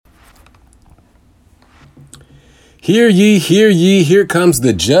Hear ye, here comes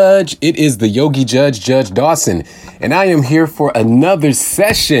the judge. It is the Yogi Judge, Judge Dawson, and I am here for another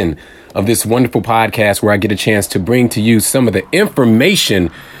session of this wonderful podcast where I get a chance to bring to you some of the information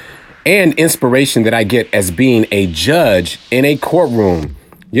and inspiration that I get as being a judge in a courtroom.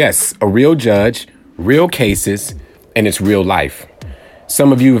 Yes, a real judge, real cases, and it's real life.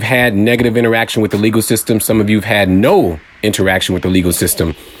 Some of you have had negative interaction with the legal system. Some of you have had no interaction with the legal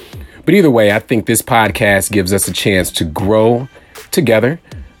system. But either way, I think this podcast gives us a chance to grow together,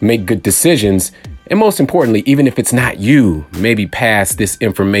 make good decisions, and most importantly, even if it's not you, maybe pass this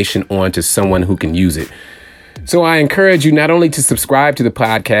information on to someone who can use it. So I encourage you not only to subscribe to the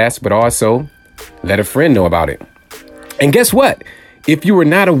podcast, but also let a friend know about it. And guess what? If you were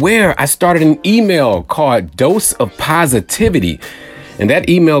not aware, I started an email called Dose of Positivity. And that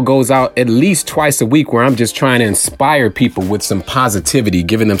email goes out at least twice a week where I'm just trying to inspire people with some positivity,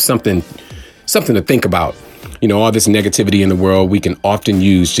 giving them something to think about. You know, all this negativity in the world, we can often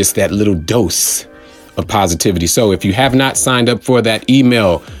use just that little dose of positivity. So if you have not signed up for that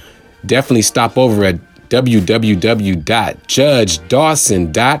email, definitely stop over at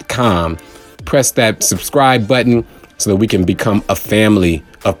www.judgedawson.com. Press that subscribe button so that we can become a family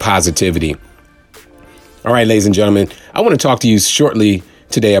of positivity. All right, ladies and gentlemen, I want to talk to you shortly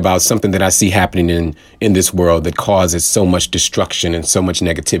today about something that I see happening in this world that causes so much destruction and so much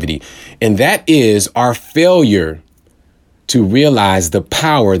negativity. And that is our failure to realize the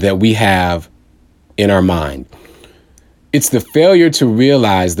power that we have in our mind. It's the failure to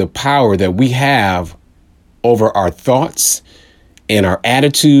realize the power that we have over our thoughts and our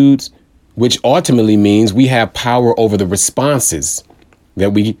attitudes, which ultimately means we have power over the responses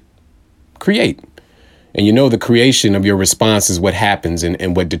that we create. And you know, the creation of your response is what happens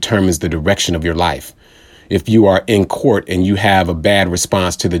and what determines the direction of your life. If you are in court and you have a bad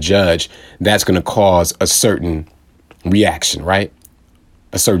response to the judge, that's going to cause a certain reaction, right?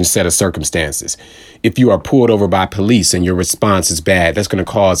 A certain set of circumstances. If you are pulled over by police and your response is bad, that's going to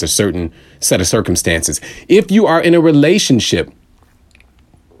cause a certain set of circumstances. If you are in a relationship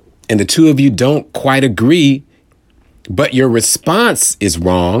and the two of you don't quite agree, but your response is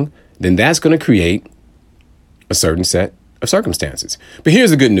wrong, then that's going to create a certain set of circumstances. But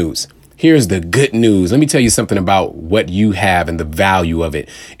here's the good news. Here's the good news. Let me tell you something about what you have and the value of it.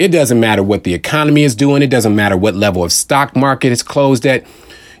 It doesn't matter what the economy is doing. It doesn't matter what level of stock market it's closed at.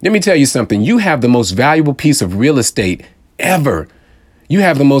 Let me tell you something. You have the most valuable piece of real estate ever. You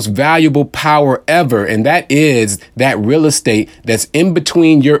have the most valuable power ever. And that is that real estate that's in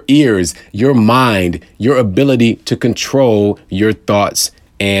between your ears, your mind, your ability to control your thoughts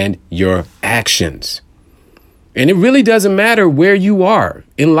and your actions. And it really doesn't matter where you are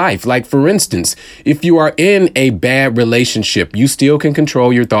in life. Like, for instance, if you are in a bad relationship, you still can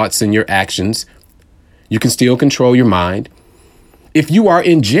control your thoughts and your actions. You can still control your mind. If you are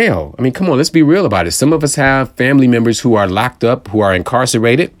in jail, I mean, come on, let's be real about it. Some of us have family members who are locked up, who are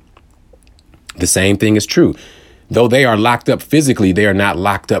incarcerated. The same thing is true. Though they are locked up physically, they are not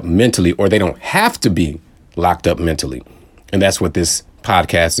locked up mentally, or they don't have to be locked up mentally. And that's what this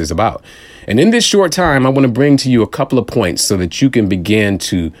podcast is about. And in this short time, I want to bring to you a couple of points so that you can begin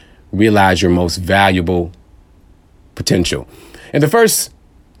to realize your most valuable potential. And the first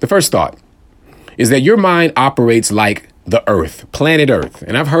thought is that your mind operates like the earth, planet Earth.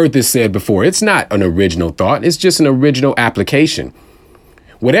 And I've heard this said before. It's not an original thought. It's just an original application.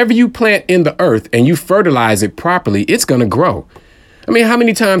 Whatever you plant in the earth and you fertilize it properly, it's going to grow. I mean, how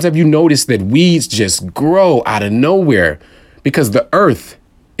many times have you noticed that weeds just grow out of nowhere because the earth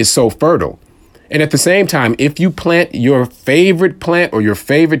is so fertile? And at the same time, if you plant your favorite plant or your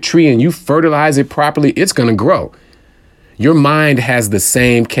favorite tree and you fertilize it properly, it's going to grow. Your mind has the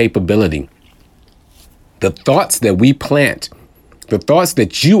same capability. The thoughts that we plant, the thoughts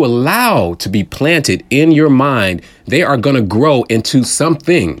that you allow to be planted in your mind, they are going to grow into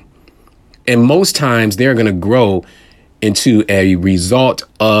something. And most times they're going to grow into a result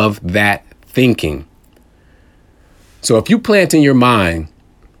of that thinking. So if you plant in your mind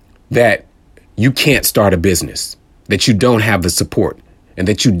that you can't start a business, that you don't have the support, and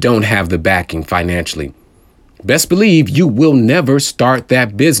that you don't have the backing financially, best believe you will never start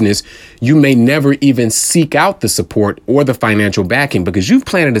that business. You may never even seek out the support or the financial backing because you've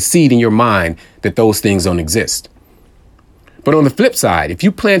planted a seed in your mind that those things don't exist. But on the flip side, if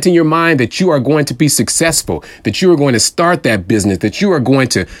you plant in your mind that you are going to be successful, that you are going to start that business, that you are going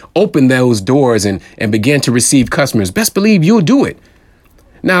to open those doors and begin to receive customers, best believe you'll do it.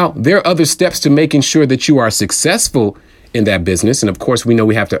 Now, there are other steps to making sure that you are successful in that business. And of course, we know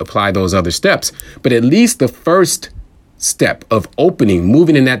we have to apply those other steps. But at least the first step of opening,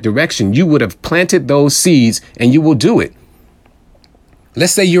 moving in that direction, you would have planted those seeds and you will do it.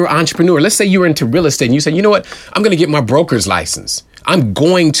 Let's say you're an entrepreneur. Let's say you're into real estate and you say, you know what? I'm going to get my broker's license. I'm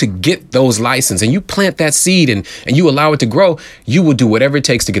going to get those license. And you plant that seed and you allow it to grow. You will do whatever it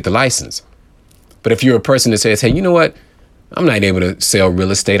takes to get the license. But if you're a person that says, hey, you know what? I'm not able to sell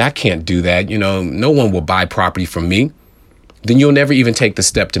real estate. I can't do that. You know, no one will buy property from me. Then you'll never even take the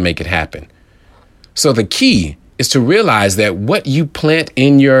step to make it happen. So the key is to realize that what you plant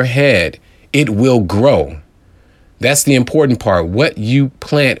in your head, it will grow. That's the important part. What you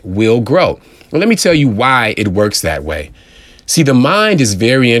plant will grow. Well, let me tell you why it works that way. See, the mind is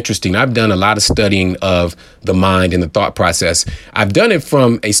very interesting. I've done a lot of studying of the mind and the thought process. I've done it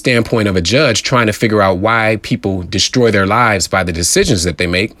from a standpoint of a judge trying to figure out why people destroy their lives by the decisions that they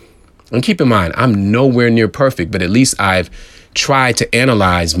make. And keep in mind, I'm nowhere near perfect, but at least I've tried to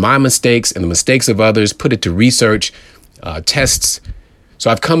analyze my mistakes and the mistakes of others, put it to research, tests. So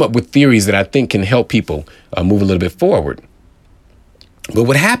I've come up with theories that I think can help people move a little bit forward. But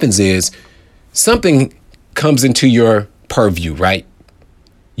what happens is something comes into your purview, right?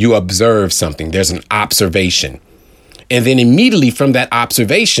 You observe something. There's an observation. And then immediately from that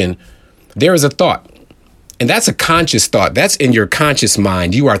observation, there is a thought. And that's a conscious thought. That's in your conscious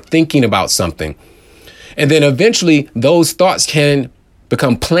mind. You are thinking about something. And then eventually those thoughts can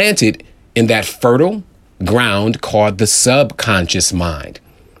become planted in that fertile ground called the subconscious mind.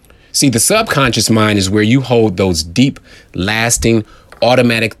 See, the subconscious mind is where you hold those deep, lasting,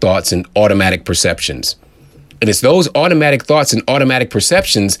 automatic thoughts and automatic perceptions. And it's those automatic thoughts and automatic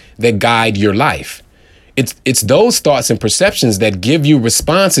perceptions that guide your life. It's those thoughts and perceptions that give you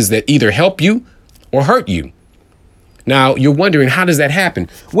responses that either help you or hurt you. Now, you're wondering, how does that happen?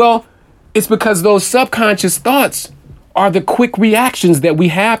 Well, it's because those subconscious thoughts are the quick reactions that we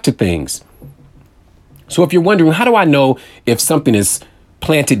have to things. So if you're wondering, how do I know if something is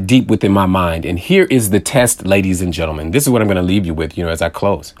planted deep within my mind? And here is the test, ladies and gentlemen. This is what I'm going to leave you with, as I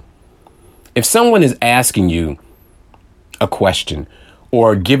close. If someone is asking you a question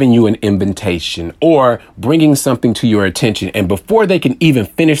or giving you an invitation or bringing something to your attention, and before they can even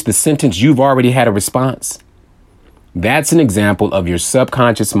finish the sentence, you've already had a response, that's an example of your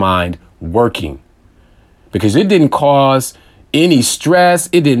subconscious mind working, because it didn't cause any stress.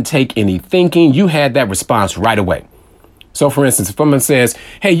 It didn't take any thinking. You had that response right away. So, for instance, if someone says,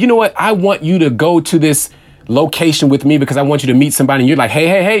 hey, you know what? I want you to go to this location with me because I want you to meet somebody. And you're like,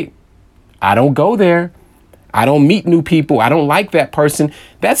 hey, I don't go there. I don't meet new people. I don't like that person.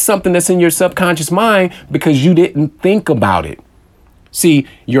 That's something that's in your subconscious mind because you didn't think about it. See,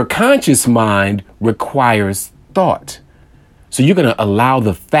 your conscious mind requires thought. So you're going to allow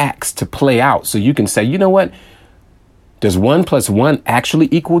the facts to play out. So you can say, you know what? Does 1 + 1 actually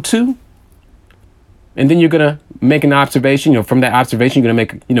equal 2? And then you're going to make an observation. From that observation, you're going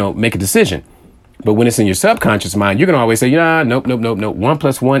to make a decision. But when it's in your subconscious mind, you're going to always say, nope. 1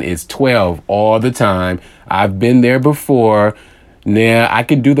 + 1 is 12 all the time. I've been there before. Nah, I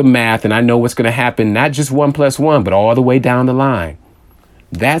can do the math and I know what's going to happen. Not just 1 + 1, but all the way down the line.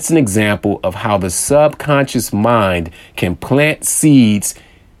 That's an example of how the subconscious mind can plant seeds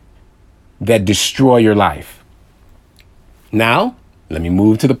that destroy your life. Now, let me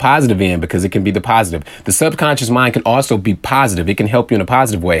move to the positive end, because it can be the positive. The subconscious mind can also be positive. It can help you in a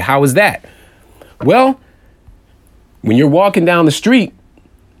positive way. How is that? Well, when you're walking down the street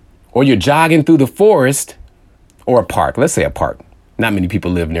or you're jogging through the forest or a park, let's say a park. Not many people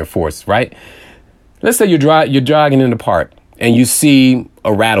live near forests, right? Let's say you're jogging in the park and you see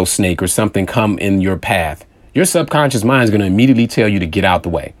a rattlesnake or something come in your path. Your subconscious mind is going to immediately tell you to get out the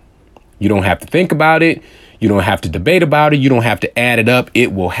way. You don't have to think about it. You don't have to debate about it. You don't have to add it up.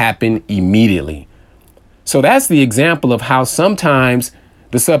 It will happen immediately. So that's the example of how sometimes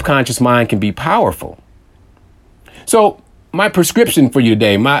the subconscious mind can be powerful. So my prescription for you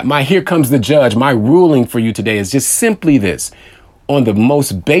today, my here comes the judge, my ruling for you today is just simply this. On the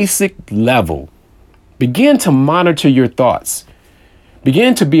most basic level, begin to monitor your thoughts.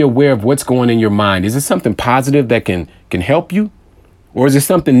 Begin to be aware of what's going in your mind. Is it something positive that can help you? Or is it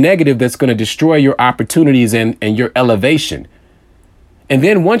something negative that's going to destroy your opportunities and your elevation? And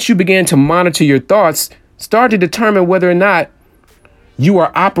then once you begin to monitor your thoughts, start to determine whether or not you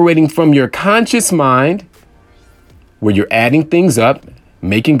are operating from your conscious mind, where you're adding things up,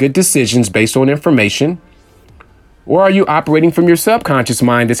 making good decisions based on information, or are you operating from your subconscious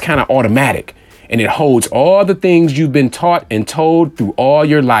mind that's kind of automatic and it holds all the things you've been taught and told through all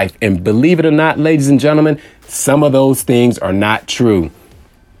your life? And believe it or not, ladies and gentlemen, some of those things are not true.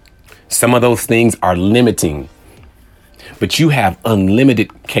 Some of those things are limiting, but you have unlimited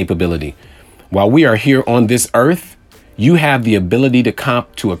capability. While we are here on this earth, You have the ability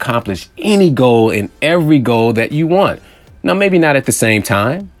to accomplish any goal and every goal that you want. Now, maybe not at the same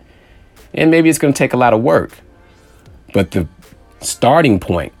time, and maybe it's going to take a lot of work. But the starting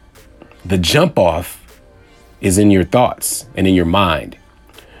point, the jump off, is in your thoughts and in your mind.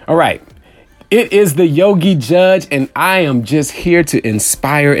 All right. It is the Yogi Judge, and I am just here to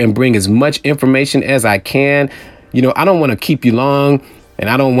inspire and bring as much information as I can. You know, I don't want to keep you long, and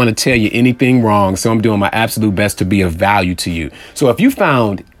I don't want to tell you anything wrong. So I'm doing my absolute best to be of value to you. So if you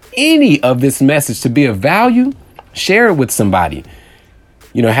found any of this message to be of value, share it with somebody.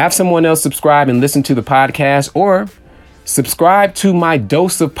 You know, have someone else subscribe and listen to the podcast, or subscribe to my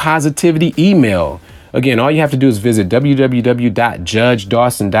Dose of Positivity email. Again, all you have to do is visit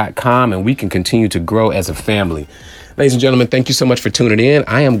www.judgedawson.com, and we can continue to grow as a family. Ladies and gentlemen, thank you so much for tuning in.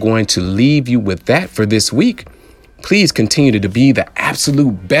 I am going to leave you with that for this week. Please continue to be the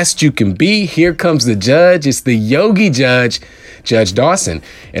absolute best you can be. Here comes the judge. It's the Yogi Judge, Judge Dawson.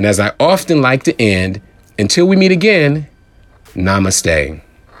 And as I often like to end, until we meet again, namaste.